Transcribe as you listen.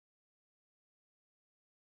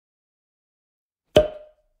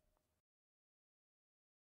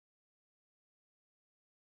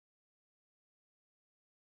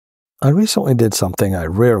I recently did something I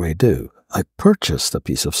rarely do. I purchased a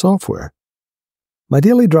piece of software. My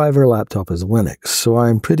daily driver laptop is Linux, so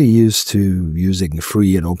I'm pretty used to using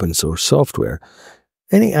free and open source software.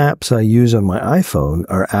 Any apps I use on my iPhone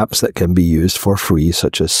are apps that can be used for free,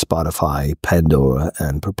 such as Spotify, Pandora,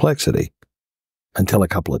 and Perplexity. Until a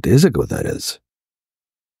couple of days ago, that is.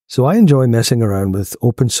 So I enjoy messing around with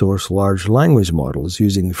open source large language models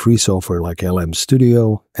using free software like LM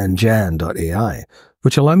Studio and Jan.ai,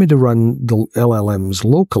 which allow me to run the LLMs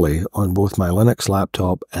locally on both my Linux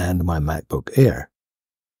laptop and my MacBook Air.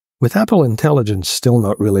 With Apple Intelligence still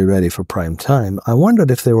not really ready for prime time, I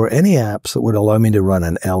wondered if there were any apps that would allow me to run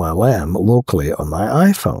an LLM locally on my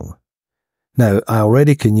iPhone. Now, I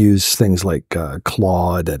already can use things like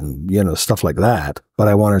Claude and, stuff like that, but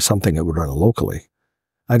I wanted something that would run locally.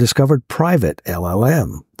 I discovered Private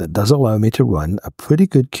LLM that does allow me to run a pretty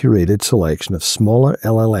good curated selection of smaller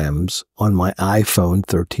LLMs on my iPhone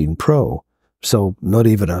 13 Pro, so not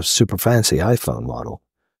even a super fancy iPhone model.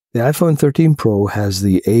 The iPhone 13 Pro has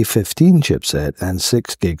the A15 chipset and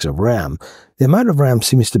 6 gigs of RAM. The amount of RAM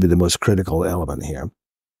seems to be the most critical element here.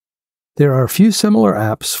 There are a few similar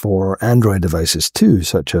apps for Android devices too,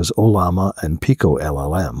 such as Ollama and Pico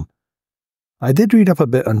LLM. I did read up a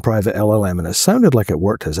bit on Private LLM and it sounded like it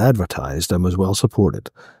worked as advertised and was well supported.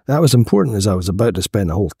 That was important as I was about to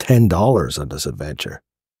spend a whole $10 on this adventure.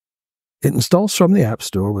 It installs from the App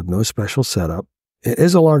Store with no special setup. It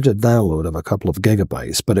is a larger download of a couple of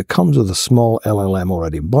gigabytes, but it comes with a small LLM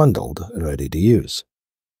already bundled and ready to use.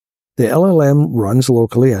 The LLM runs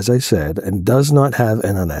locally, as I said, and does not have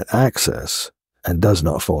internet access, and does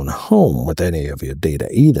not phone home with any of your data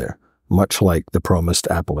either, much like the promised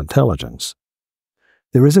Apple Intelligence.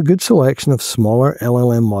 There is a good selection of smaller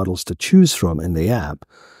LLM models to choose from in the app,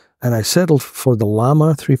 and I settled for the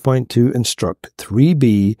Llama 3.2 Instruct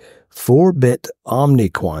 3B 4-bit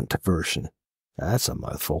OmniQuant version. That's a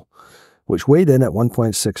mouthful, which weighed in at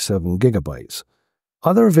 1.67 gigabytes.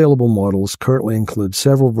 Other available models currently include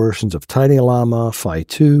several versions of Tiny Llama, Phi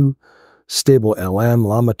 2, Stable LM,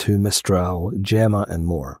 Llama 2 Mistral, Gemma, and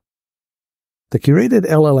more. The curated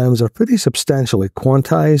LLMs are pretty substantially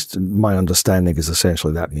quantized. My understanding is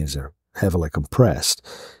essentially that means they're heavily compressed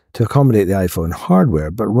to accommodate the iPhone hardware,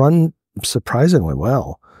 but run surprisingly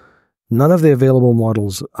well. None of the available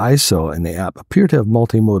models I saw in the app appear to have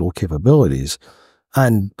multimodal capabilities,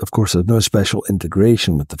 and of course there's no special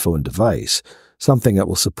integration with the phone device, something that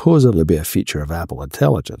will supposedly be a feature of Apple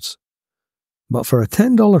Intelligence. But for a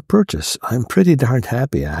 $10 purchase, I'm pretty darn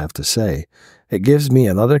happy, I have to say. It gives me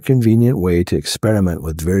another convenient way to experiment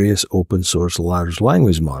with various open-source large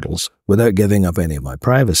language models without giving up any of my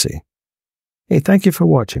privacy. Hey, thank you for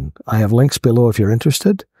watching. I have links below if you're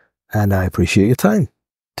interested, and I appreciate your time.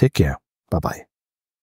 Take care. Bye-bye.